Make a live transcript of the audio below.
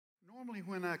Normally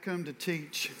when I come to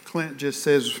teach, Clint just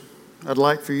says, I'd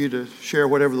like for you to share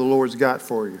whatever the Lord's got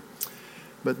for you.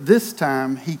 But this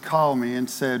time he called me and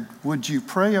said, would you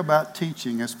pray about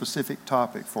teaching a specific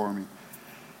topic for me?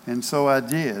 And so I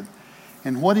did.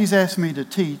 And what he's asked me to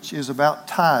teach is about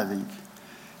tithing.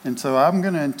 And so I'm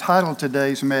going to entitle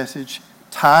today's message,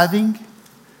 Tithing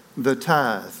the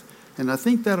Tithe. And I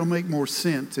think that'll make more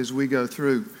sense as we go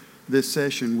through this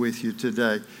session with you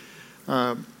today.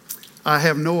 I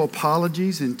have no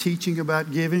apologies in teaching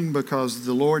about giving because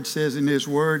the Lord says in His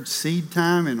Word, seed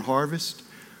time and harvest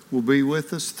will be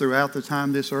with us throughout the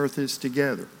time this earth is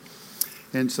together.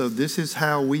 And so this is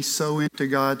how we sow into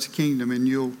God's kingdom, and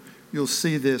you'll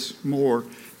see this more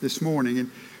this morning.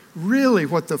 And really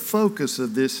what the focus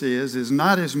of this is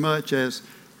not as much as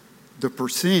the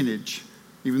percentage,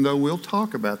 even though we'll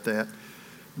talk about that,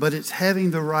 but it's having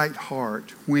the right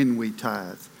heart when we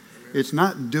tithe. It's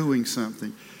not doing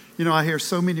something. You know, I hear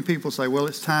so many people say, well,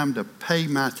 it's time to pay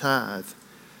my tithe.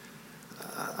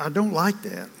 I don't like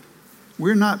that.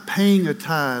 We're not paying a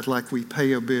tithe like we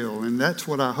pay a bill, and that's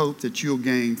what I hope that you'll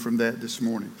gain from that this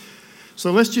morning.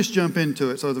 So let's just jump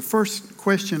into it. So the first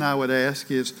question I would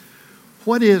ask is,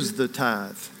 what is the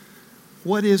tithe?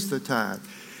 What is the tithe?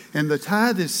 And the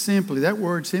tithe is simply, that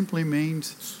word simply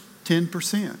means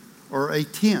 10% or a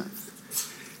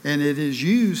tenth. And it is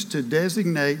used to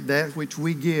designate that which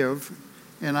we give,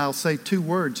 and I'll say two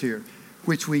words here,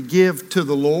 which we give to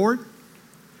the Lord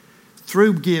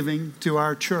through giving to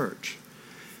our church.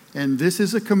 And this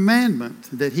is a commandment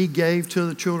that He gave to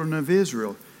the children of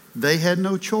Israel. They had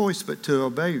no choice but to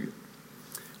obey it.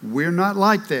 We're not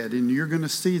like that, and you're going to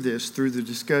see this through the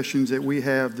discussions that we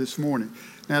have this morning.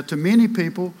 Now, to many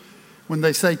people, when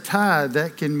they say tithe,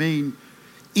 that can mean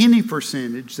any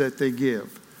percentage that they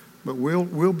give. But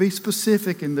we'll be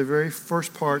specific in the very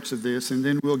first parts of this, and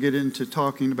then we'll get into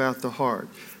talking about the heart.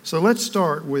 So let's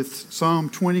start with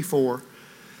Psalm 24,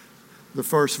 the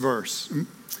first verse.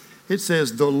 It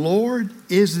says, the Lord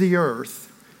is the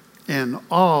earth and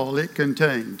all it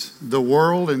contains, the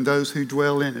world and those who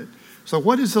dwell in it. So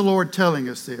what is the Lord telling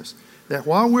us this? That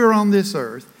while we're on this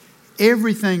earth,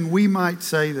 everything we might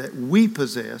say that we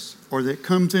possess or that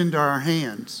comes into our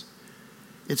hands,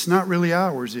 it's not really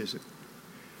ours, is it?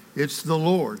 It's the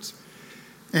Lord's.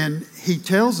 And He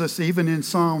tells us even in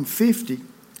Psalm 50,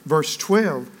 verse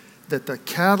 12, that the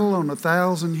cattle on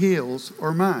 1,000 hills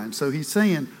are mine. So He's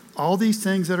saying all these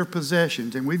things that are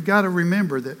possessions. And we've got to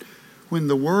remember that when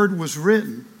the word was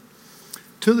written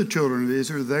to the children of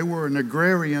Israel, they were an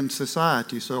agrarian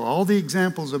society. So all the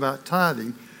examples about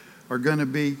tithing are going to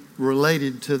be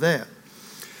related to that.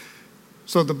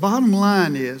 So the bottom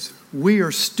line is we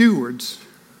are stewards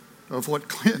of what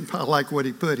Clint, I like what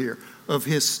he put here, of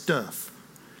His stuff.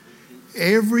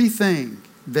 Everything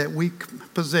that we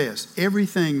possess,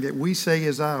 everything that we say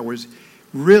is ours,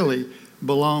 really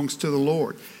belongs to the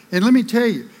Lord. And let me tell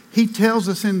you, He tells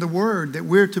us in the Word that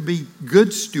we're to be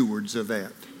good stewards of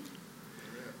that.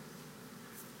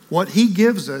 What He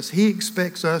gives us, He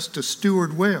expects us to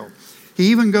steward well.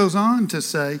 He even goes on to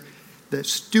say that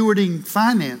stewarding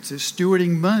finances,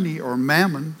 stewarding money, or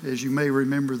mammon, as you may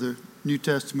remember the New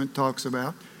Testament talks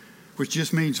about, which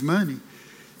just means money,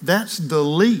 that's the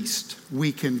least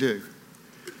we can do.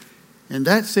 And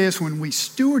that says when we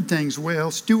steward things well,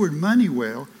 steward money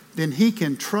well, then He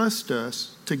can trust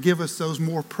us to give us those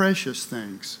more precious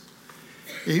things,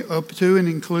 up to and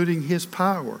including His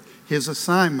power, His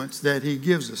assignments that He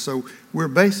gives us. So we're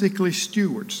basically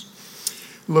stewards.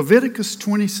 Leviticus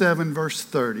 27 verse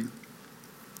 30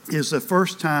 is the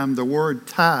first time the word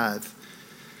tithe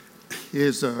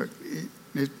is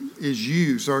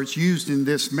used, or it's used in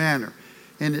this manner.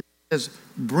 And it says,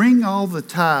 bring all the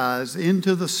tithes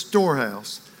into the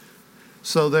storehouse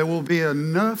so there will be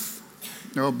enough.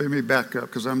 Let me back up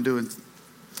because I'm doing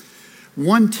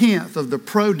 1/10 of the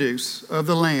produce of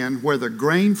the land, where the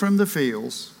grain from the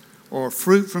fields or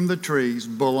fruit from the trees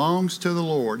belongs to the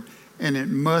Lord, and it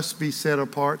must be set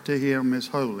apart to Him as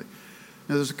holy.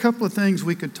 Now, there's a couple of things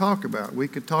we could talk about. We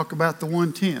could talk about the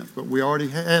 1/10, but we already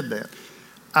had that.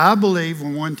 I believe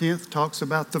when 1/10 talks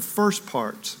about the first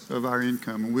parts of our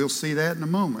income, and we'll see that in a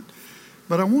moment.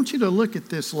 But I want you to look at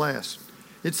this last.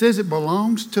 It says it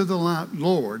belongs to the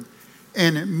Lord,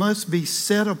 and it must be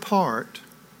set apart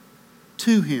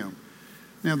to Him.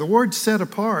 Now, the word set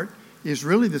apart is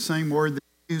really the same word that's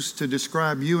used to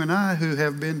describe you and I who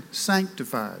have been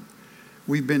sanctified.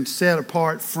 We've been set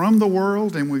apart from the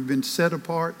world, and we've been set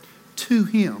apart to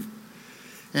Him.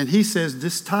 And He says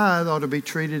this tithe ought to be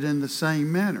treated in the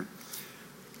same manner.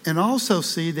 And also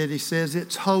see that He says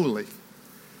it's holy.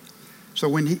 So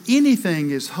when anything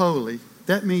is holy,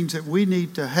 that means that we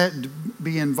need to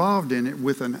be involved in it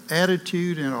with an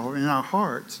attitude in our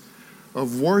hearts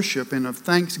of worship and of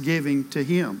thanksgiving to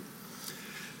Him.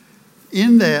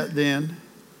 In that, then,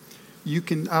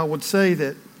 I would say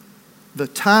that the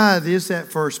tithe is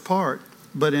that first part,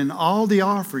 but in all the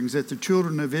offerings that the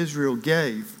children of Israel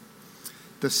gave,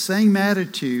 the same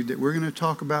attitude that we're going to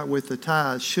talk about with the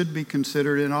tithe should be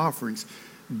considered in offerings,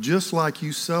 just like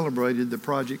you celebrated the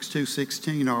Projects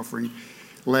 216 offering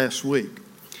last week.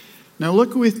 Now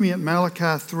look with me at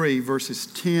Malachi 3, verses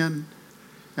 10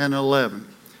 and 11.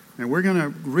 And we're going to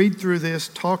read through this,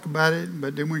 talk about it,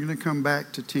 but then we're going to come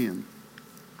back to 10.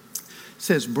 It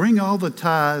says, bring all the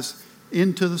tithes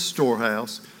into the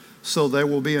storehouse, so there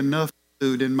will be enough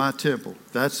food in my temple.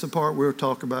 That's the part we'll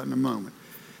talk about in a moment.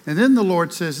 And then the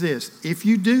Lord says this, if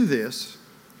you do this,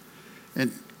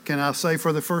 and can I say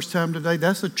for the first time today,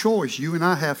 that's a choice you and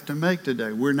I have to make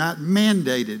today. We're not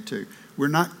mandated to. We're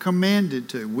not commanded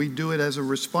to. We do it as a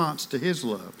response to His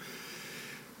love.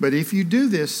 But if you do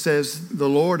this, says the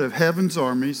Lord of heaven's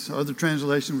armies, other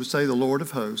translations would say the Lord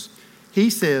of hosts, He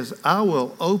says, I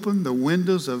will open the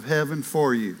windows of heaven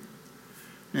for you.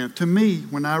 Now, to me,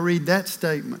 when I read that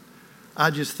statement, I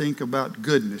just think about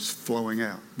goodness flowing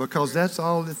out, because that's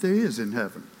all that there is in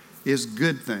heaven, is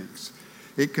good things.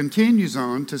 It continues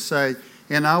on to say,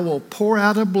 and I will pour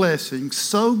out a blessing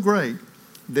so great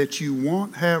that you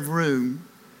won't have room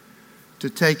to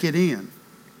take it in.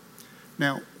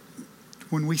 Now,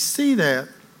 when we see that,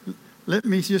 let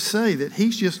me just say that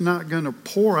He's just not going to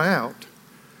pour out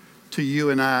to you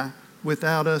and I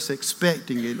without us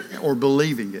expecting it or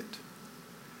believing it.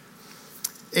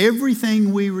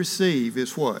 Everything we receive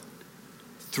is what?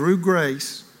 Through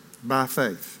grace, by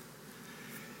faith.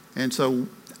 And so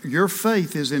your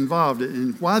faith is involved.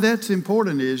 And why that's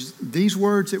important is these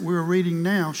words that we're reading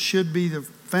now should be the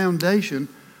foundation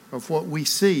of what we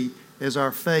see as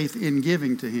our faith in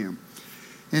giving to Him.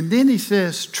 And then He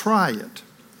says, try it.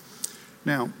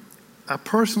 Now, I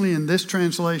personally in this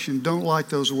translation don't like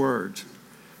those words,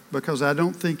 because I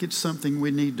don't think it's something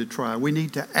we need to try. We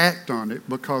need to act on it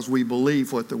because we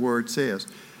believe what the Word says.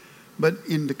 But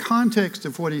in the context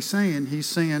of what He's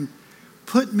saying,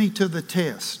 put me to the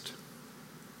test.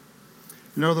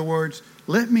 In other words,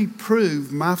 let me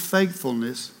prove my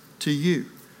faithfulness to you.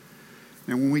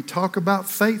 And when we talk about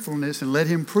faithfulness and let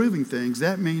Him proving things,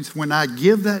 that means when I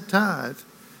give that tithe,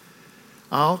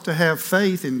 I ought to have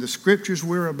faith in the scriptures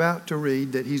we're about to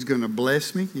read that He's going to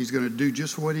bless me. He's going to do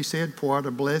just what He said, pour out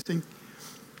a blessing.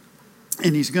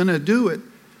 And He's going to do it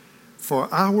for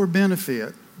our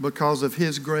benefit because of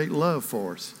His great love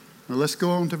for us. Now let's go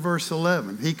on to verse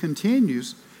 11. He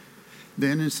continues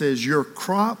then and says, your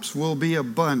crops will be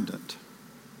abundant.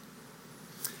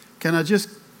 Can I just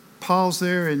pause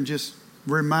there and just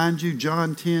remind you,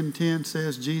 John 10:10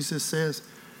 says, Jesus says,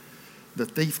 the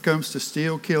thief comes to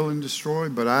steal, kill, and destroy,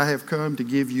 but I have come to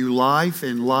give you life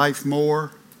and life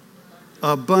more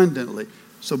abundantly.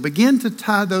 So begin to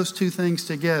tie those two things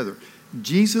together.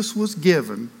 Jesus was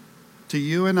given to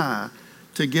you and I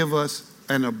to give us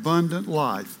an abundant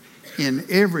life in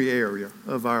every area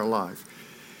of our life.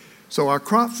 So our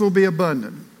crops will be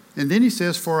abundant. And then He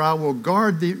says, for I will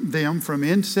guard them from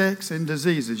insects and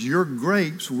diseases. Your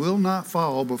grapes will not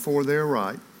fall before they're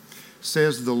ripe,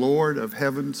 says the Lord of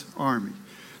heaven's army.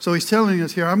 So He's telling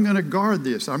us here, I'm going to guard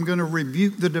this. I'm going to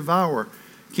rebuke the devourer,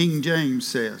 King James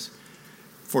says,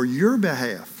 for your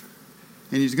behalf.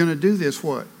 And He's going to do this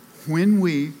what? When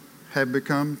we have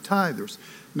become tithers.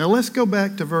 Now let's go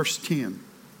back to verse 10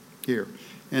 here.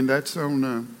 And that's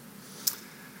on,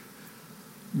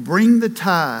 bring the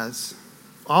tithes,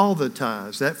 all the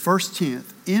tithes, that first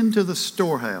tenth, into the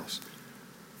storehouse,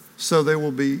 so there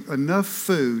will be enough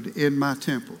food in my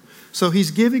temple. So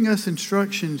He's giving us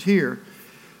instructions here,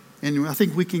 and I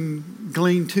think we can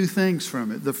glean two things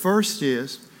from it. The first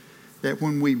is that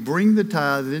when we bring the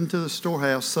tithe into the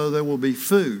storehouse, so there will be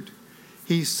food,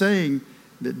 He's saying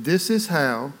that this is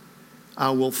how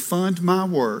I will fund my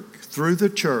work through the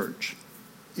church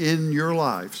in your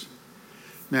lives.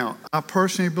 Now, I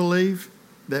personally believe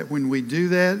that when we do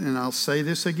that, and I'll say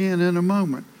this again in a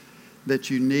moment, that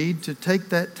you need to take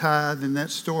that tithe in that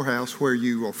storehouse where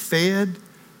you are fed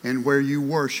and where you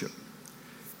worship.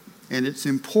 And it's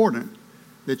important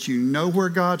that you know where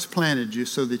God's planted you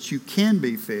so that you can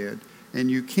be fed and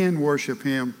you can worship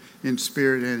Him in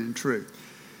spirit and in truth.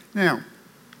 Now,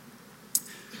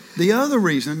 the other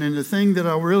reason, and the thing that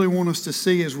I really want us to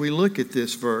see as we look at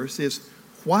this verse, is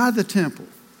why the temple?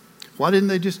 Why didn't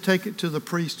they just take it to the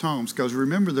priest's homes? Because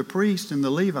remember, the priests and the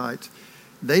Levites,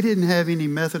 they didn't have any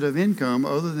method of income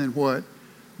other than what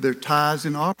their tithes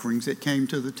and offerings that came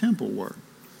to the temple were.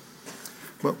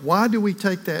 But why do we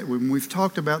take that when we've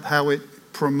talked about how it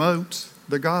promotes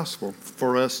the gospel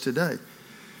for us today?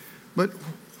 But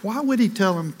why would he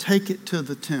tell them, take it to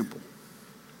the temple?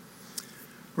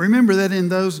 Remember that in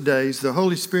those days, the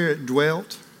Holy Spirit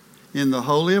dwelt in the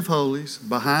Holy of Holies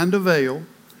behind a veil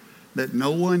that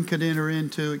no one could enter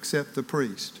into except the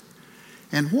priest.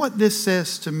 And what this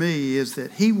says to me is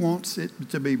that he wants it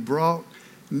to be brought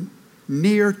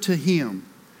near to him,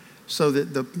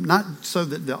 not so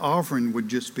that the offering would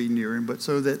just be near him, but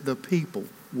so that the people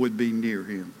would be near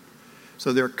him.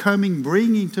 So they're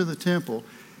bringing to the temple,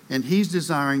 and he's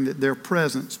desiring that their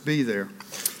presence be there.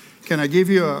 Can I give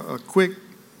you a quick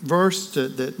verse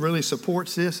that really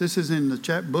supports this? This is in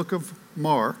the book of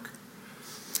Mark,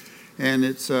 and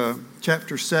it's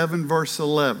chapter 7, verse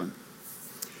 11.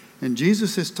 And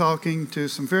Jesus is talking to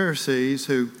some Pharisees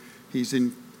who he's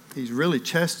really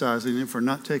chastising them for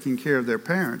not taking care of their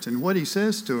parents. And what he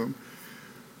says to them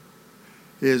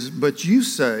is, but you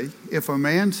say, if a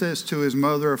man says to his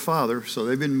mother or father, so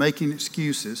they've been making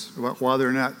excuses about why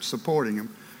they're not supporting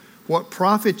him, what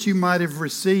profit you might have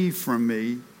received from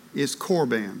me is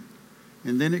Korban.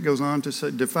 And then it goes on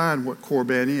to define what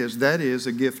Korban is. That is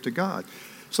a gift to God.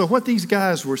 So what these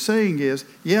guys were saying is,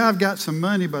 yeah, I've got some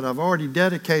money, but I've already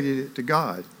dedicated it to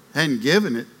God. I hadn't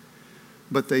given it,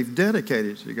 but they've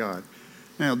dedicated it to God.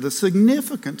 Now, the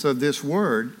significance of this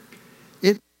word,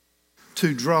 it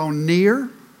to draw near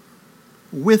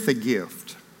with a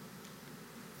gift.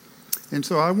 And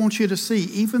so I want you to see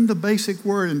even the basic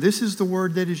word, and this is the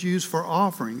word that is used for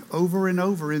offering over and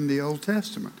over in the Old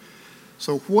Testament.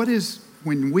 So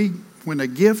when a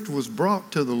gift was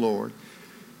brought to the Lord,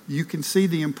 you can see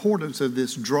the importance of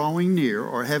this drawing near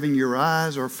or having your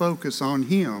eyes or focus on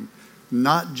him,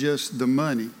 not just the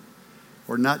money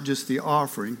or not just the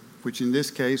offering, which in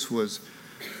this case was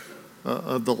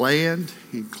of the land,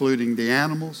 including the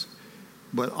animals,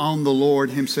 but on the Lord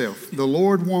himself. The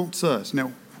Lord wants us.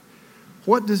 Now,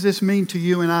 what does this mean to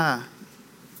you and I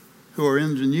who are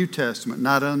in the New Testament,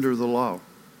 not under the law?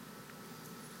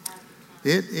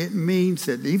 It means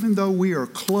that even though we are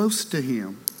close to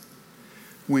him,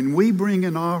 when we bring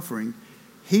an offering,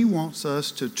 he wants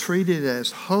us to treat it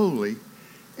as holy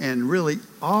and really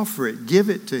offer it, give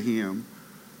it to him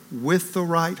with the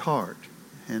right heart.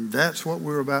 And that's what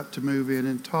we're about to move in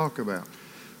and talk about.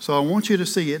 So I want you to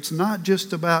see it's not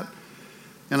just about,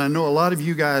 and I know a lot of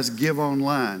you guys give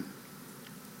online.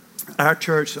 Our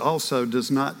church also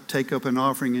does not take up an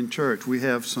offering in church. We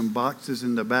have some boxes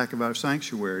in the back of our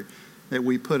sanctuary that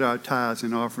we put our tithes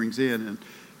and offerings in.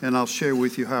 And I'll share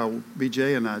with you how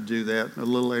BJ and I do that a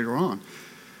little later on.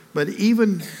 But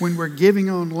even when we're giving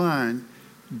online,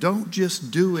 don't just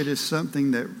do it as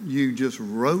something that you just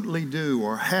rotely do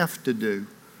or have to do,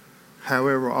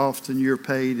 however often you're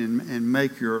paid and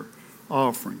make your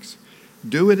offerings.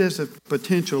 Do it as a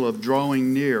potential of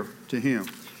drawing near to him.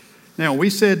 Now,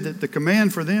 we said that the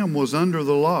command for them was under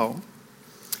the law.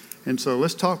 And so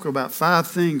let's talk about 5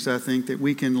 things, I think, that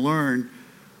we can learn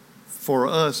for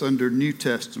us under New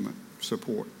Testament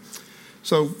support.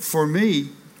 So for me,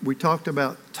 we talked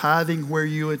about tithing where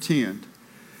you attend.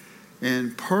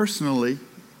 And personally,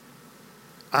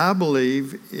 I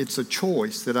believe it's a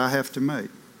choice that I have to make.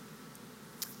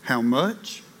 How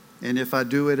much and if I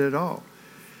do it at all.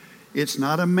 It's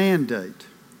not a mandate.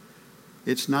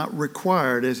 It's not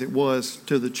required as it was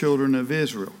to the children of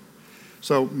Israel.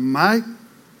 So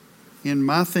in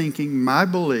my thinking, my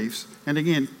beliefs, and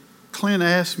again, Clint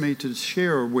asked me to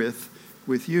share with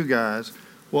you guys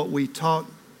what we taught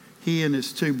he and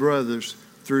his 2 brothers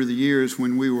through the years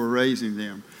when we were raising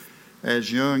them.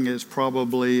 As young as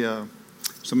probably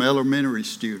some elementary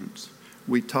students,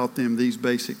 we taught them these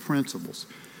basic principles.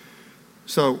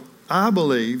 So I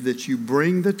believe that you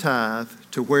bring the tithe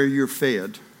to where you're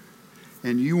fed,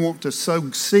 and you want to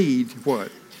sow seed,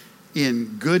 what?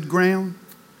 In good ground,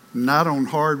 not on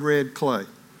hard red clay.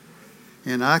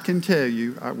 And I can tell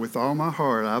you, with all my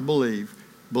heart, I believe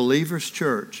Believers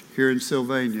Church here in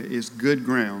Sylvania is good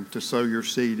ground to sow your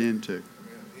seed into.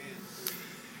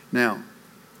 Now,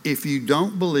 if you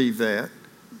don't believe that,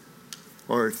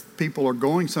 or if people are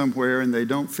going somewhere and they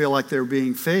don't feel like they're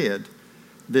being fed,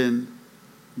 then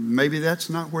maybe that's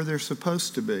not where they're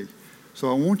supposed to be. So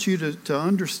I want you to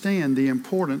understand the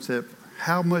importance of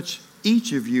how much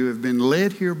each of you have been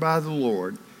led here by the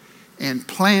Lord and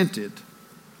planted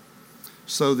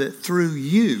so that through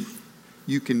you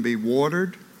can be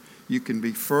watered, you can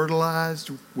be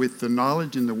fertilized with the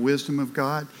knowledge and the wisdom of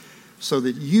God so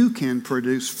that you can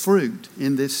produce fruit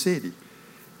in this city.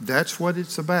 That's what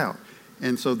it's about.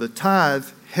 And so the tithe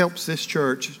helps this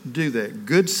church do that.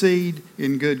 Good seed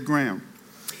in good ground.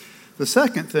 The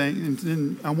second thing, and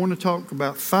then I want to talk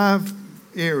about 5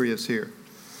 areas here.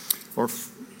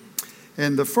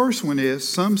 And the first one is,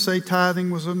 some say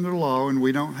tithing was under law and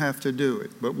we don't have to do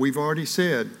it. But we've already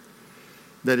said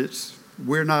that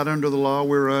we're not under the law,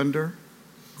 we're under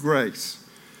grace.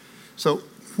 So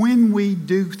when we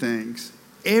do things,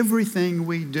 everything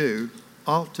we do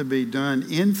ought to be done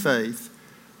in faith,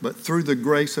 but through the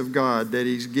grace of God that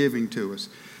He's giving to us.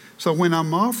 So when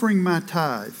I'm offering my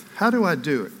tithe, how do I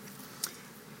do it?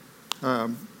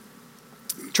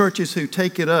 Churches who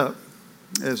take it up,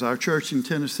 as our church in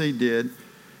Tennessee did,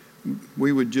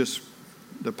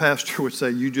 the pastor would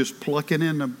say, you just pluck it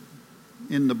in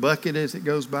the bucket as it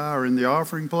goes by or in the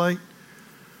offering plate?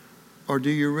 Or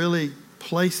do you really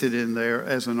place it in there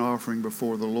as an offering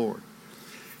before the Lord?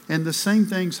 And the same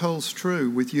thing holds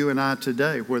true with you and I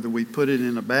today, whether we put it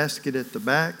in a basket at the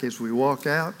back as we walk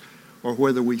out or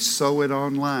whether we sow it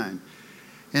online.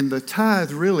 And the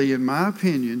tithe really, in my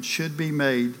opinion, should be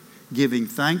made giving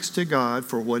thanks to God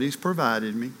for what He's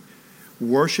provided me,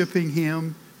 worshiping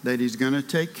Him that He's going to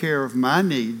take care of my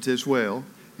needs as well,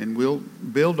 and we'll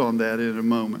build on that in a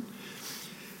moment.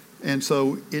 And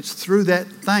so it's through that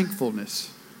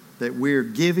thankfulness that we're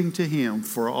giving to Him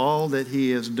for all that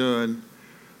He has done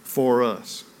for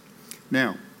us.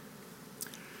 Now,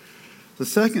 the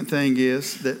second thing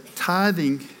is that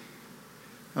tithing,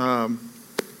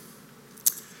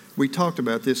 we talked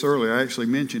about this earlier, I actually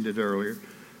mentioned it earlier,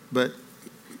 but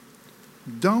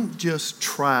don't just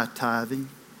try tithing.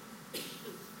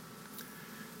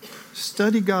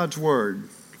 Study God's Word.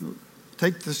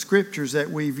 Take the scriptures that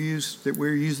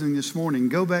we're using this morning,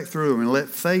 go back through them and let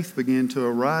faith begin to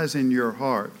arise in your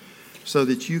heart so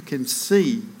that you can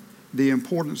see the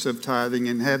importance of tithing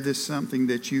and have this something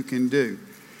that you can do.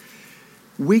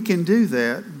 We can do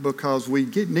that because we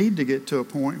need to get to a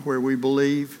point where we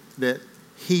believe that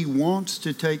He wants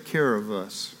to take care of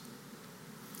us.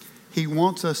 He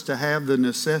wants us to have the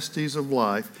necessities of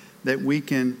life, that we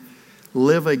can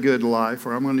live a good life,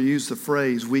 or I'm going to use the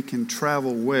phrase, we can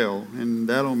travel well, and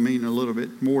that'll mean a little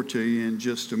bit more to you in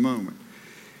just a moment.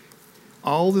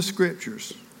 All the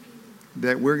scriptures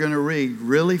that we're going to read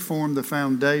really form the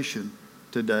foundation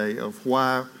today of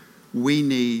why we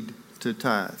need to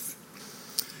tithe.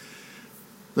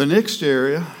 The next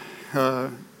area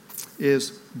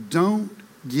is don't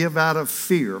give out of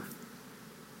fear.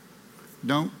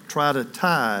 Don't try to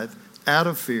tithe out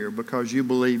of fear because you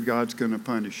believe God's going to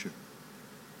punish you.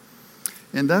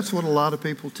 And that's what a lot of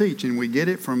people teach. And we get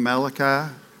it from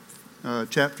Malachi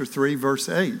chapter 3, verse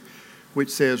 8, which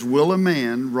says, will a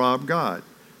man rob God?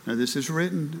 Now this is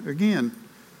written, again,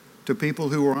 to people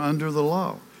who are under the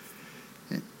law.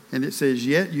 And it says,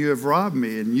 yet you have robbed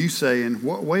me. And you say, in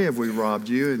what way have we robbed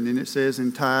you? And then it says,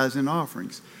 in tithes and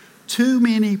offerings. Too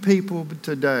many people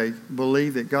today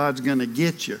believe that God's going to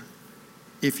get you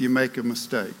if you make a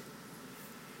mistake.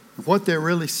 What they're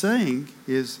really saying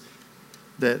is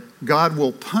that God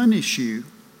will punish you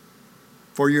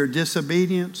for your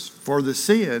disobedience, for the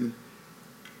sin,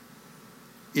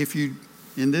 if you,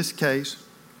 in this case,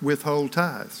 withhold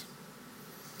tithes.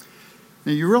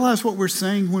 Now, you realize what we're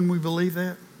saying when we believe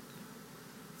that?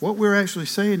 What we're actually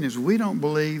saying is we don't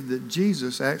believe that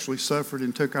Jesus actually suffered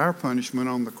and took our punishment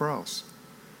on the cross,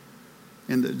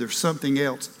 and that there's something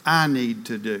else I need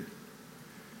to do.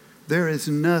 There is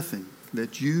nothing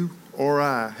that you or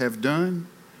I have done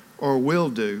or will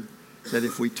do that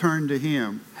if we turn to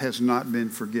Him has not been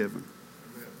forgiven.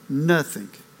 Nothing,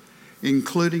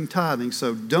 including tithing.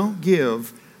 So don't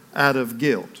give out of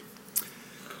guilt.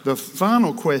 The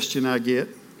final question I get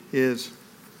is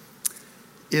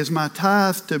my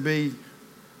tithe to be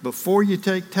before you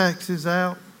take taxes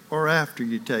out or after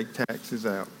you take taxes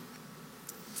out?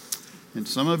 And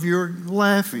some of you are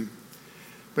laughing.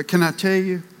 But can I tell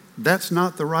you, that's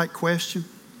not the right question?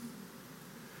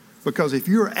 Because if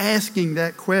you're asking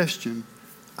that question,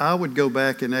 I would go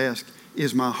back and ask,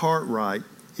 is my heart right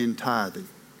in tithing?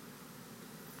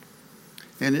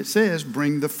 And it says,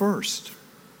 bring the first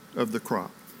of the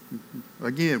crop.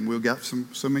 Again, we've got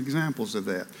some examples of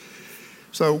that.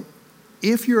 So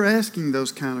if you're asking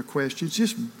those kind of questions,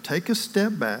 just take a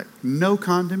step back, no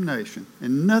condemnation.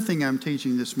 And nothing I'm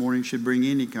teaching this morning should bring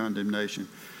any condemnation.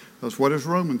 Because what does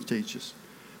Romans teach us?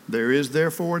 There is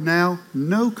therefore now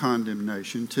no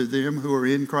condemnation to them who are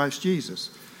in Christ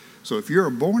Jesus. So if you're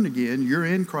born again, you're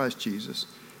in Christ Jesus.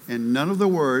 And none of the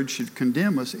words should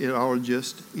condemn us. It all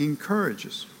just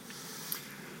encourages.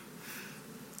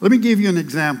 Let me give you an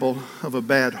example of a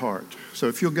bad heart. So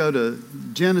if you'll go to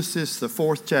Genesis, the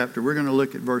 4th chapter, we're going to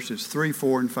look at verses 3,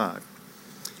 4, and 5.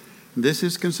 This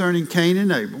is concerning Cain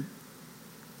and Abel.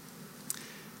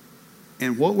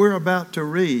 And what we're about to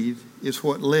read is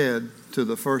what led to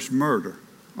the first murder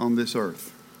on this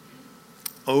earth.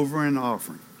 Over an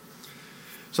offering.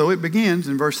 So it begins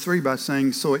in verse 3 by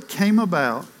saying, so it came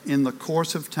about in the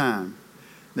course of time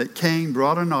that Cain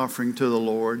brought an offering to the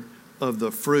Lord of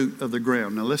the fruit of the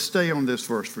ground. Now let's stay on this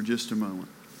verse for just a moment.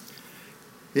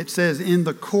 It says in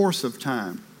the course of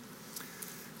time.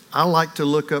 I like to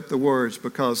look up the words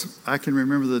because I can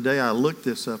remember the day I looked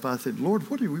this up. I said, Lord,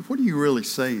 what are you really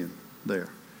saying there?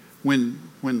 When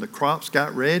the crops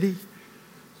got ready?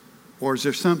 Or is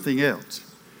there something else?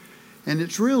 And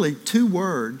it's really two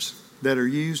words that are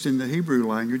used in the Hebrew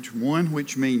language. One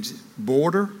which means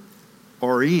border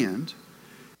or end.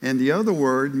 And the other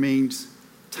word means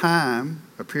time,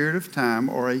 a period of time,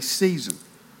 or a season.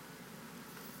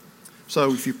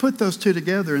 So if you put those two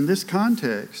together in this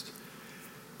context,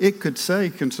 it could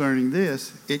say concerning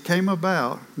this, it came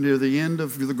about near the end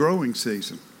of the growing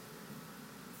season.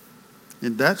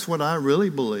 And that's what I really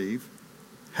believe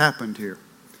happened here.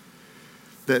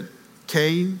 That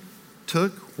Cain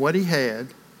took what he had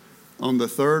on the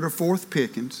third or fourth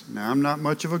pickings. Now, I'm not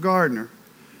much of a gardener,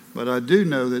 but I do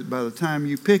know that by the time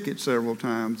you pick it several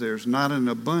times, there's not an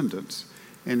abundance,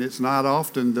 and it's not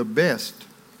often the best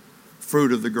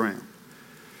fruit of the ground.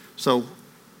 So,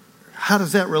 how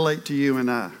does that relate to you and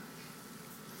I?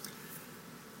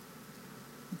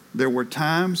 There were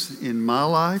times in my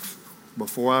life,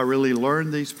 before I really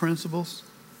learned these principles,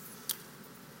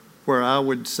 where I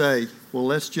would say, well,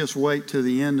 let's just wait till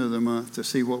the end of the month to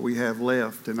see what we have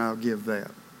left, and I'll give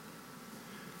that.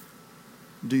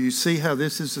 Do you see how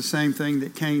this is the same thing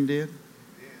that Cain did?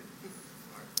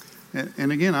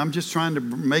 And again, I'm just trying to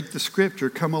make the scripture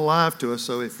come alive to us,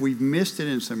 so if we've missed it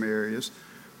in some areas,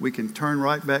 we can turn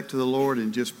right back to the Lord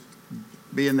and just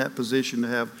be in that position to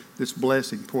have this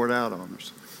blessing poured out on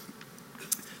us.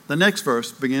 The next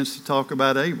verse begins to talk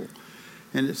about Abel.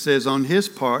 And it says, on his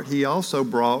part, he also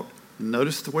brought, and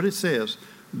notice what it says,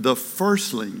 the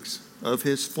firstlings of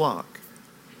his flock,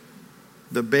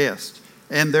 the best,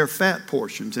 and their fat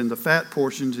portions. And the fat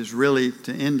portions is really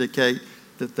to indicate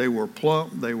that they were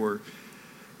plump, they were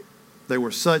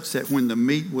such that when the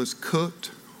meat was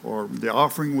cooked or the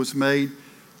offering was made,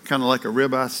 kind of like a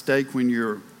ribeye steak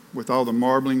with all the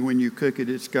marbling, when you cook it,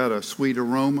 it's got a sweet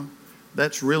aroma.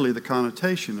 That's really the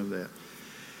connotation of that.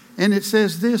 And it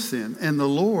says this then, and the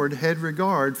Lord had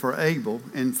regard for Abel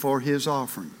and for his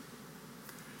offering.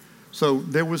 So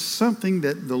there was something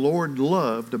that the Lord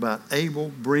loved about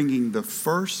Abel bringing the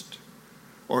first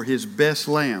or his best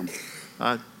lamb.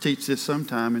 I teach this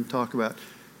sometime and talk about,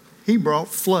 he brought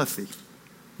Fluffy,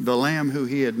 the lamb who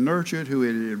he had nurtured, who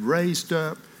he had raised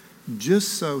up,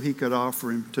 just so he could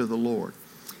offer him to the Lord.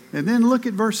 And then look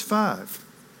at verse 5.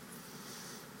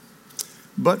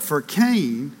 But for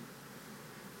Cain,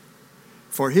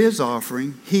 for his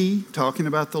offering, he, talking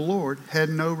about the Lord, had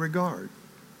no regard.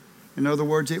 In other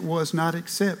words, it was not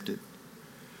accepted.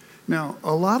 Now,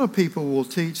 a lot of people will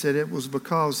teach that it was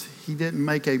because he didn't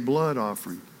make a blood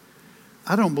offering.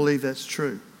 I don't believe that's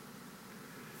true.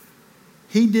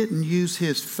 He didn't use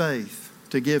his faith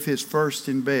to give his first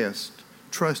and best,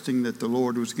 trusting that the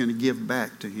Lord was going to give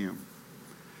back to him.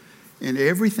 And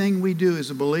everything we do as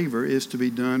a believer is to be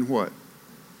done what?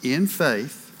 In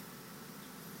faith.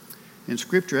 And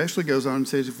Scripture actually goes on and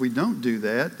says if we don't do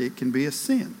that, it can be a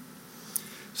sin.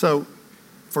 So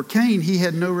for Cain, he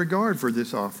had no regard for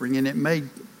this offering, and it made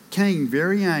Cain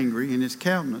very angry, and his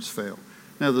countenance fell.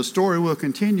 Now the story will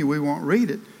continue. We won't read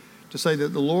it, to say that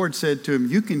the Lord said to him,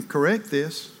 you can correct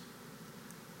this,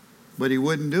 but he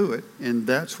wouldn't do it. And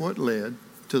that's what led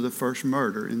to the first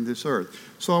murder in this earth.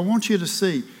 So I want you to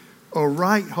see a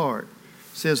right heart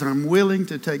says, I'm willing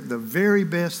to take the very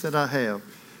best that I have,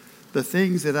 the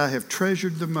things that I have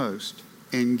treasured the most,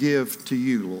 and give to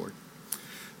you, Lord.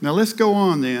 Now let's go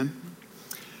on then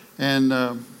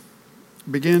and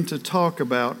begin to talk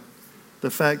about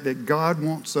the fact that God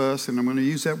wants us, and I'm going to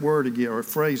use that word again, or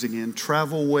phrase again,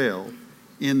 travel well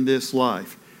in this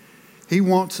life. He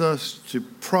wants us to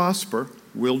prosper.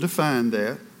 We'll define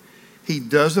that. He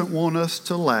doesn't want us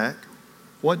to lack.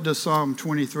 What does Psalm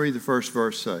 23, the first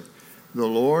verse say? The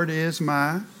Lord is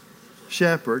my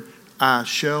shepherd. I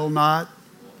shall not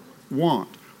want.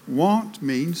 Want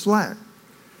means lack.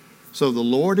 So the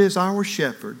Lord is our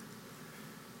shepherd,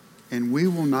 and we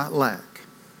will not lack.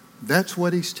 That's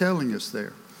what he's telling us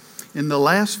there. In the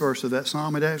last verse of that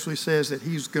psalm, it actually says that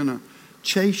he's going to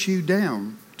chase you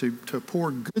down to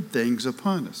pour good things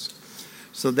upon us.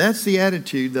 So that's the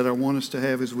attitude that I want us to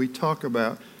have as we talk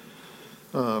about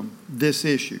this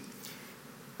issue.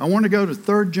 I want to go to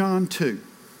 3 John 2,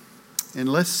 and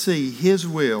let's see his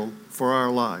will for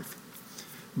our life.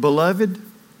 Beloved,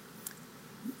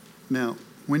 now,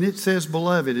 when it says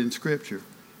beloved in Scripture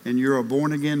and you're a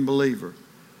born-again believer,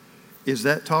 is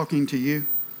that talking to you?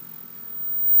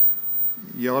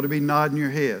 You ought to be nodding your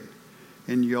head,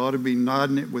 and you ought to be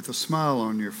nodding it with a smile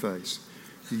on your face.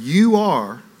 You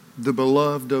are the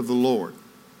beloved of the Lord.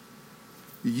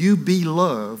 You be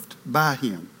loved by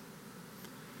Him.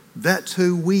 That's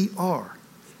who we are.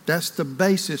 That's the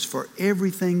basis for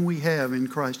everything we have in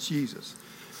Christ Jesus.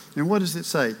 And what does it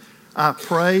say? I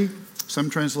pray, some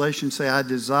translations say, I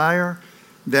desire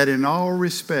that in all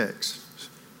respects.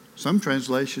 Some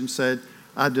translations said,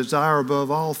 I desire above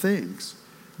all things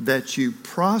that you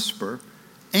prosper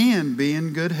and be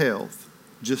in good health,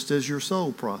 just as your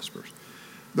soul prospers.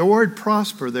 The word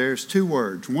prosper there is two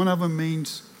words. One of them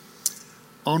means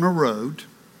on a road,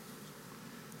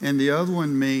 and the other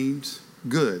one means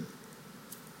good.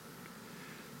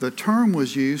 The term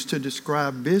was used to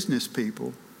describe business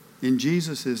people in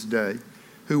Jesus' day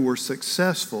who were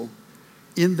successful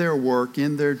in their work,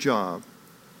 in their job,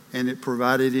 and it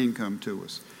provided income to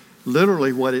us.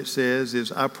 Literally what it says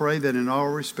is, I pray that in all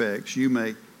respects you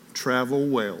may travel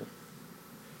well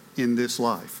in this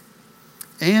life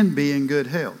and be in good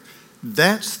health.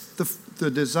 That's the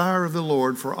desire of the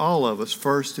Lord for all of us,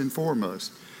 first and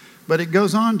foremost. But it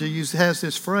goes on to use, has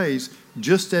this phrase,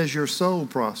 just as your soul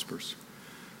prospers.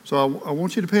 So I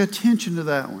want you to pay attention to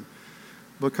that one,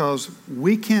 because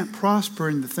we can't prosper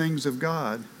in the things of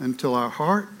God until our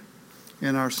heart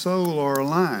and our soul are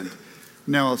aligned.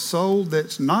 Now, a soul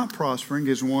that's not prospering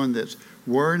is one that's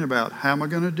worrying about, how am I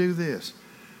going to do this?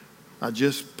 I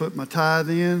just put my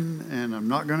tithe in and I'm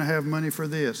not going to have money for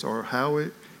this, or how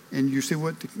it, and you see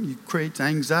what creates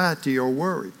anxiety or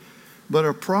worry. But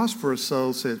a prosperous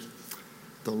soul says,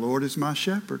 the Lord is my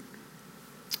shepherd.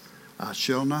 I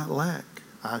shall not lack.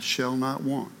 I shall not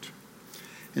want.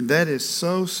 And that is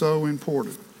so, so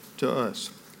important to us.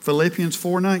 Philippians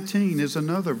 4:19 is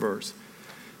another verse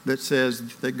that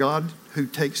says that God who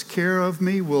takes care of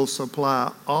me will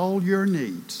supply all your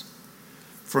needs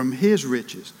from His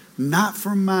riches, not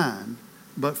from mine,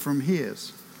 but from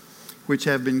His, which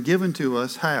have been given to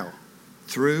us how?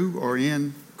 Through or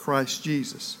in Christ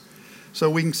Jesus. So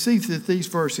we can see that these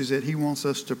verses that He wants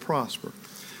us to prosper.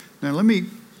 Now let me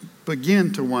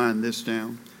begin to wind this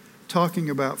down, talking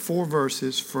about 4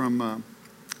 verses from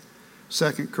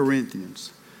 2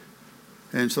 Corinthians.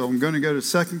 And so I'm going to go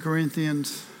to 2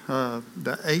 Corinthians, the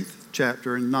 8th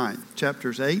chapter and 9th.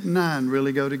 Chapters 8 and 9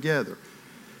 really go together.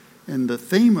 And the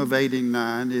theme of 8 and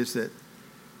 9 is that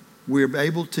we're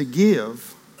able to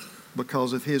give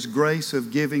because of His grace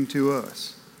of giving to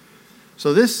us.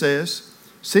 So this says,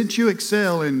 since you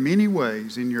excel in many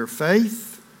ways in your faith,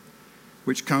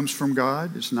 which comes from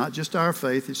God, it's not just our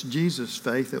faith, it's Jesus'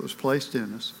 faith that was placed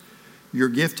in us, your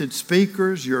gifted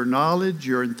speakers, your knowledge,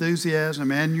 your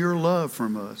enthusiasm, and your love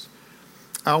from us,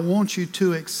 I want you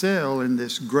to excel in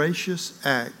this gracious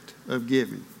act of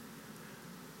giving.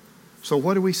 So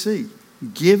what do we see?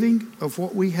 Giving of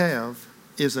what we have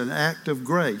is an act of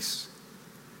grace,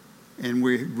 and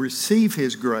we receive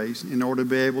His grace in order to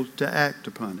be able to act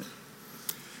upon it.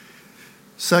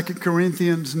 2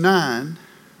 Corinthians 9,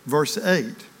 verse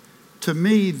 8. To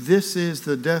me, this is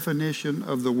the definition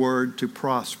of the word to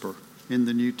prosper in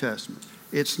the New Testament.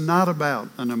 It's not about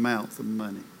an amount of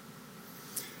money.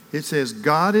 It says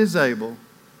God is able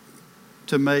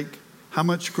to make how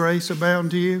much grace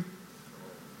abound to you?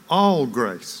 All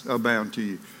grace abound to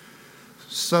you.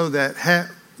 So that,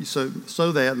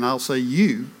 and I'll say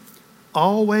you,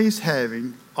 always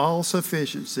having all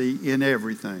sufficiency in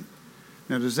everything.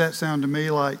 Now, does that sound to me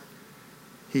like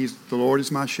the Lord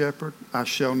is my shepherd? I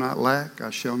shall not lack. I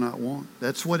shall not want.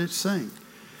 That's what it's saying.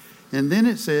 And then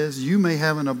it says, you may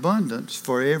have an abundance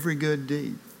for every good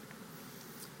deed.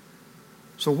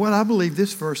 So what I believe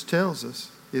this verse tells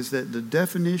us is that the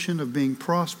definition of being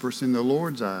prosperous in the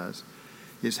Lord's eyes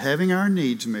is having our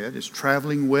needs met, is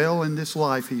traveling well in this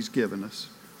life He's given us,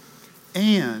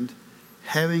 and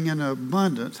having an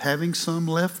abundance, having some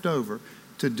left over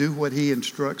to do what He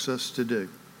instructs us to do.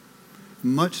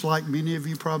 Much like many of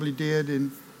you probably did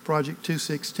in Project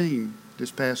 216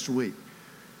 this past week.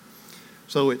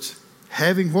 So it's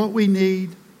having what we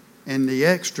need and the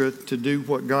extra to do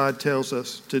what God tells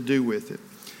us to do with it.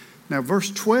 Now,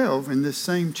 verse 12 in this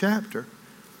same chapter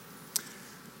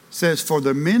says, for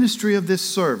the ministry of this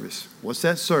service, what's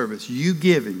that service? You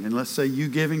giving, and let's say you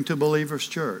giving to Believers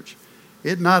Church.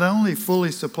 It not only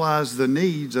fully supplies the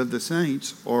needs of the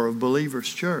saints or of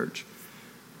Believers Church,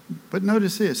 but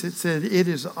notice this, it said it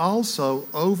is also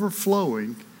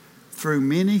overflowing through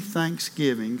many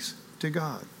thanksgivings to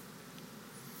God.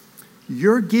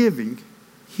 Your giving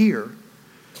here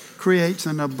creates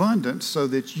an abundance so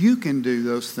that you can do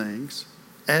those things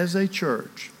as a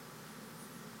church,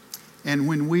 and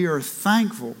when we are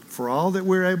thankful for all that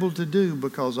we're able to do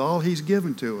because all He's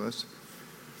given to us,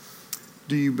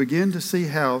 do you begin to see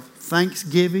how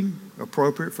thanksgiving,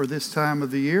 appropriate for this time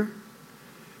of the year,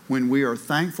 when we are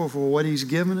thankful for what He's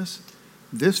given us,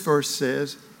 this verse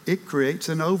says it creates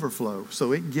an overflow,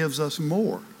 so it gives us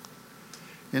more.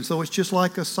 And so it's just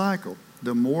like a cycle.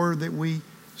 The more that we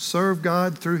serve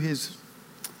God through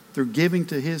giving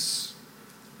to His,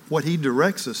 what He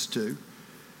directs us to,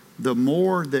 the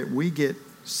more that we get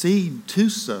seed to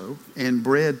sow and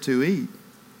bread to eat,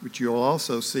 which you'll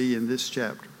also see in this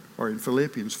chapter or in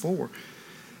Philippians 4.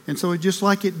 And so it's just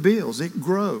like it builds, it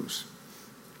grows.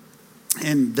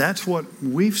 And that's what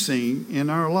we've seen in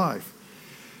our life.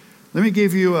 Let me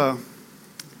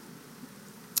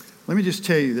just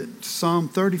tell you that Psalm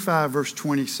 35, verse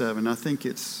 27, I think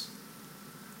it's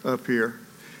up here.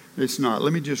 It's not.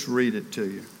 Let me just read it to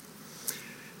you.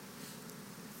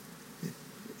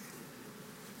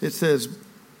 It says,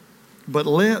 "But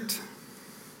let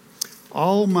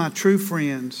all my true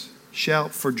friends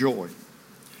shout for joy."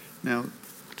 Now,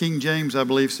 King James, I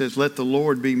believe, says, "Let the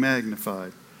Lord be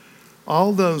magnified.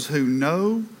 All those who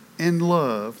know and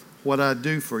love what I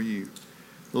do for you,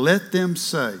 let them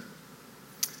say,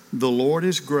 the Lord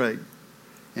is great,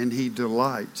 and He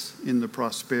delights in the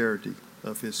prosperity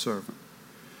of His servant."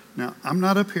 Now, I'm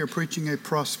not up here preaching a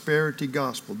prosperity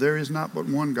gospel. There is not but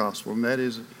one gospel, and that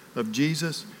is of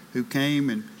Jesus, who came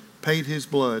and paid His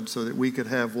blood so that we could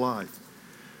have life.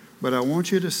 But I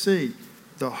want you to see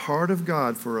the heart of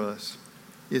God for us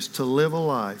is to live a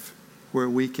life where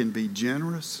we can be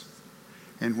generous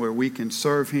and where we can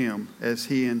serve Him as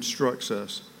He instructs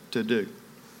us to do.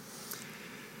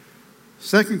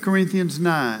 2 Corinthians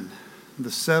 9,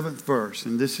 the 7th verse,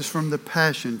 and this is from the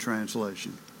Passion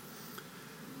Translation.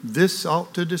 This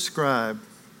ought to describe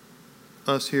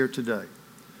us here today.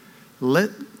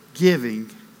 Let giving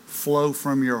flow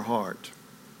from your heart,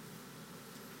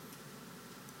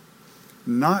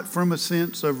 not from a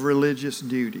sense of religious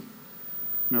duty.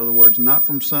 In other words, not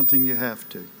from something you have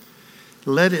to.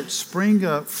 Let it spring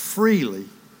up freely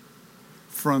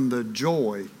from the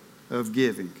joy of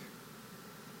giving.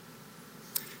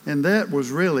 And that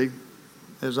was really,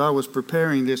 as I was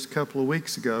preparing this a couple of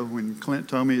weeks ago, when Clint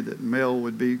told me that Mel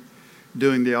would be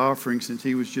doing the offering since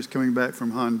he was just coming back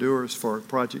from Honduras for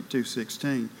Project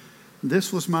 216.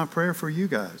 This was my prayer for you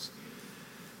guys,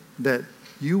 that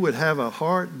you would have a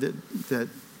heart that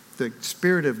the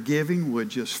spirit of giving would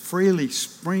just freely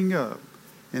spring up,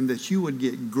 and that you would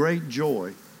get great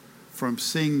joy from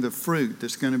seeing the fruit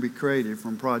that's going to be created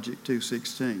from Project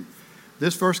 216.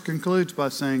 This verse concludes by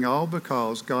saying, all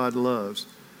because God loves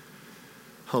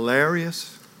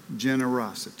hilarious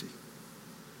generosity.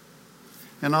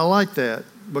 And I like that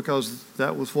because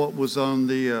that was what was on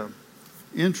the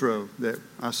intro that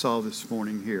I saw this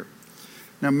morning here.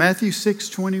 Now, Matthew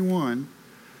 6:21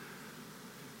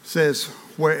 says,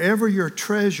 wherever your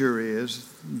treasure is,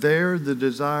 there the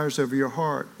desires of your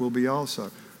heart will be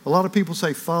also. A lot of people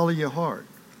say, follow your heart.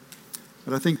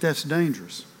 But I think that's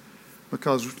dangerous.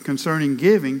 Because concerning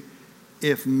giving,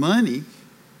 if money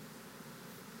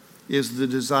is the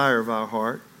desire of our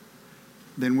heart,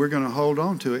 then we're going to hold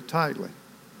on to it tightly.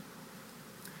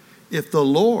 If the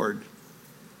Lord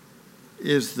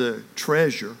is the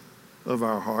treasure of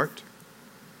our heart,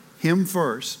 Him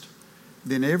first,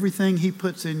 then everything He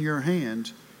puts in your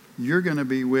hands, you're going to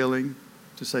be willing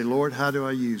to say, Lord, how do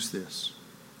I use this?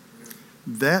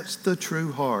 That's the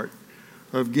true heart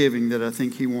of giving that I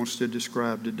think He wants to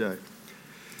describe today.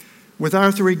 With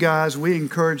our three guys, we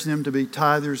encourage them to be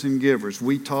tithers and givers.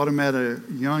 We taught them at a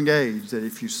young age that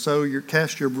if you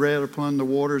cast your bread upon the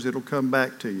waters, it'll come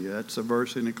back to you. That's a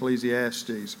verse in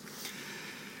Ecclesiastes.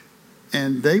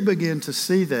 And they began to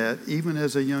see that even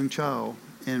as a young child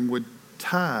and would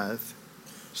tithe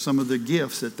some of the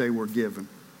gifts that they were given.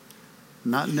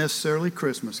 Not necessarily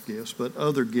Christmas gifts, but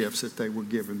other gifts that they were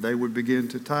given. They would begin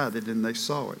to tithe it, and they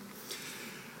saw it.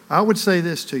 I would say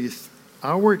this to you.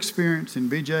 Our experience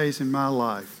in BJ's in my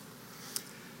life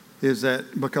is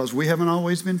that because we haven't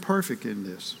always been perfect in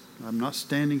this. I'm not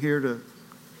standing here to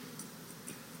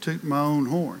toot my own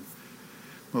horn.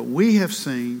 But we have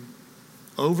seen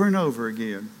over and over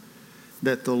again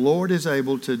that the Lord is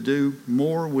able to do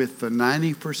more with the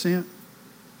 90%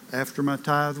 after my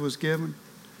tithe was given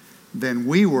than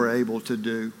we were able to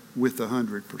do with the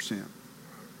 100%.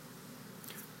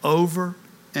 Over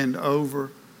and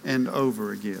over and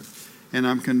over again. And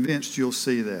I'm convinced you'll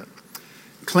see that.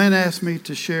 Clint asked me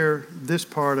to share this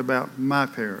part about my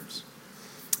parents.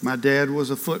 My dad was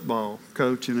a football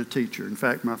coach and a teacher. In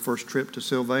fact, my first trip to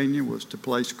Sylvania was to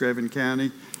play Screven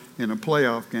County in a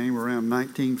playoff game around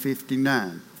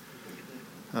 1959.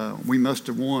 We must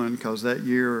have won because that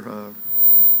year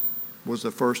was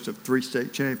the first of 3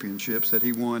 state championships that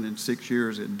he won in 6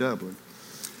 years at Dublin.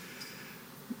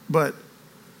 But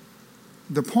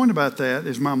the point about that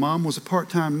is my mom was a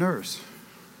part-time nurse.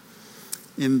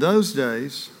 In those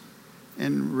days,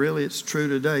 and really it's true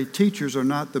today, teachers are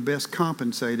not the best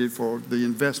compensated for the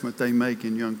investment they make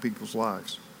in young people's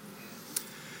lives.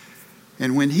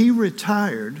 And when he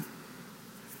retired,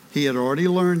 he had already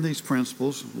learned these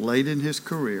principles late in his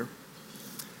career.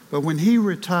 But when he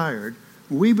retired,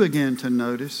 we began to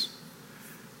notice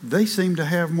they seemed to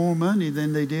have more money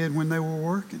than they did when they were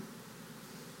working.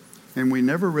 And we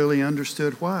never really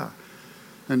understood why.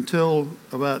 Until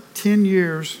about 10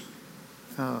 years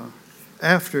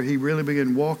after he really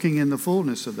began walking in the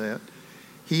fullness of that,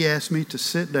 he asked me to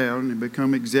sit down and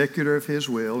become executor of his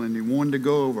will, and he wanted to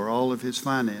go over all of his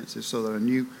finances so that I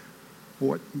knew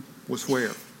what was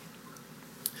where.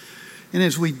 And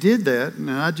as we did that, and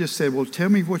I just said, well, tell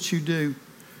me what you do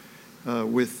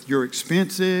with your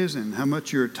expenses and how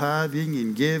much you're tithing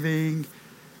and giving.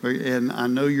 And I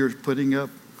know you're putting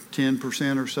up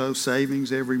 10% or so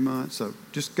savings every month. So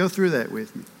just go through that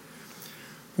with me.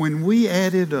 When we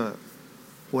added up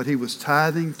what he was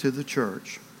tithing to the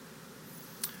church,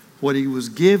 what he was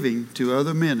giving to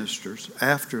other ministers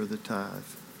after the tithe,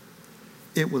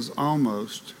 it was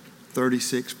almost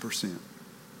 36%.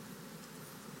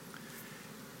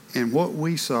 And what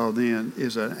we saw then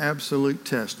is an absolute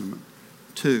testament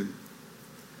to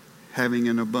having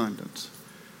an abundance.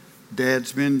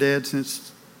 Dad's been dead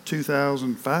since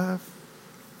 2005.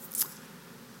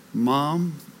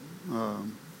 Mom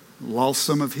lost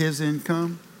some of his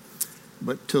income,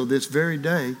 but till this very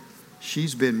day,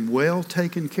 she's been well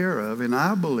taken care of, and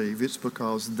I believe it's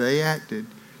because they acted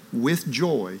with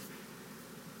joy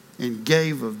and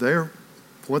gave of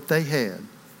what they had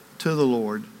to the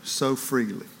Lord so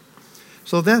freely.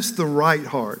 So that's the right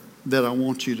heart that I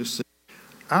want you to see.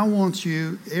 I want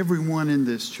you, everyone in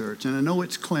this church, and I know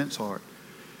it's Clint's heart.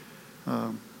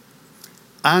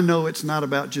 I know it's not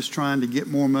about just trying to get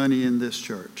more money in this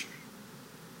church.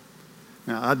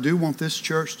 Now, I do want this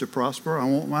church to prosper. I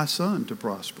want my son to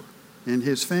prosper and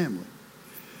his family.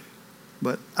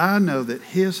 But I know that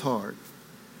his heart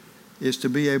is to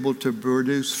be able to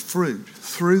produce fruit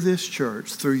through this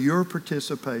church, through your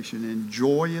participation in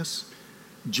joyous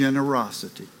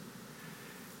generosity,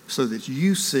 so that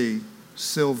you see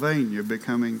Sylvania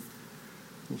becoming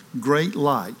great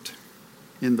light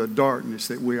in the darkness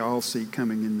that we all see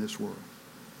coming in this world.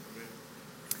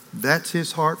 That's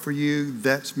his heart for you.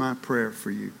 That's my prayer for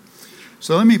you.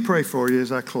 So let me pray for you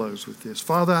as I close with this.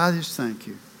 Father, I just thank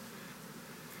you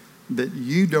that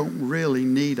you don't really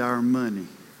need our money,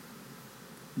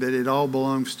 that it all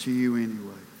belongs to you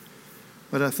anyway.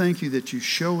 But I thank you that you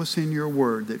show us in your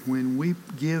word that when we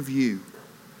give you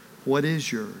what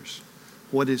is yours,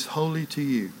 what is holy to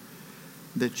you,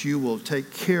 that you will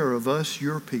take care of us,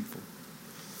 your people.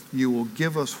 You will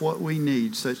give us what we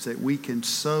need such that we can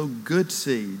sow good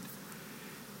seed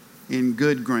in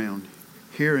good ground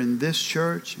here in this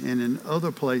church and in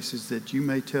other places that you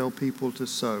may tell people to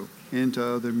sow into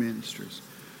other ministries.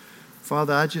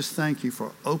 Father, I just thank you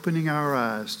for opening our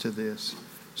eyes to this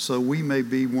so we may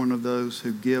be one of those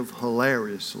who give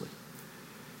hilariously,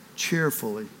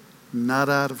 cheerfully, not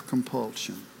out of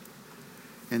compulsion.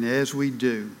 And as we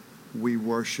do, we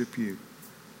worship you.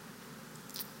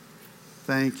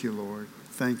 Thank you, Lord.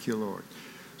 Thank you, Lord.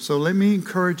 So let me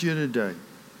encourage you today.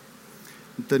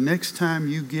 The next time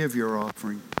you give your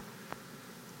offering,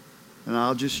 and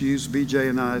I'll just use BJ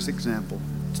and I as example,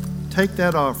 take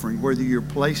that offering, whether you're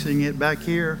placing it back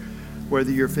here,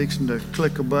 whether you're fixing to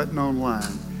click a button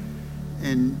online,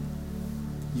 and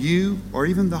you or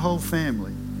even the whole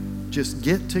family just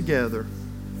get together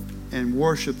and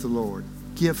worship the Lord.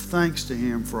 Give thanks to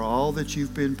Him for all that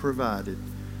you've been provided.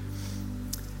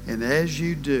 And as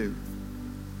you do,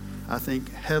 I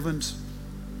think heavens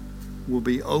will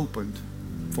be opened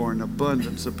for an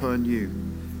abundance upon you.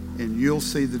 And you'll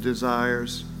see the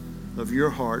desires of your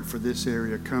heart for this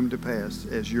area come to pass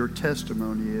as your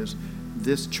testimony is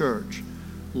this church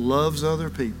loves other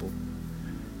people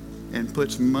and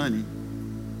puts money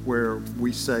where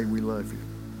we say we love you.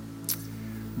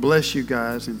 Bless you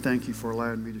guys, and thank you for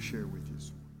allowing me to share with you.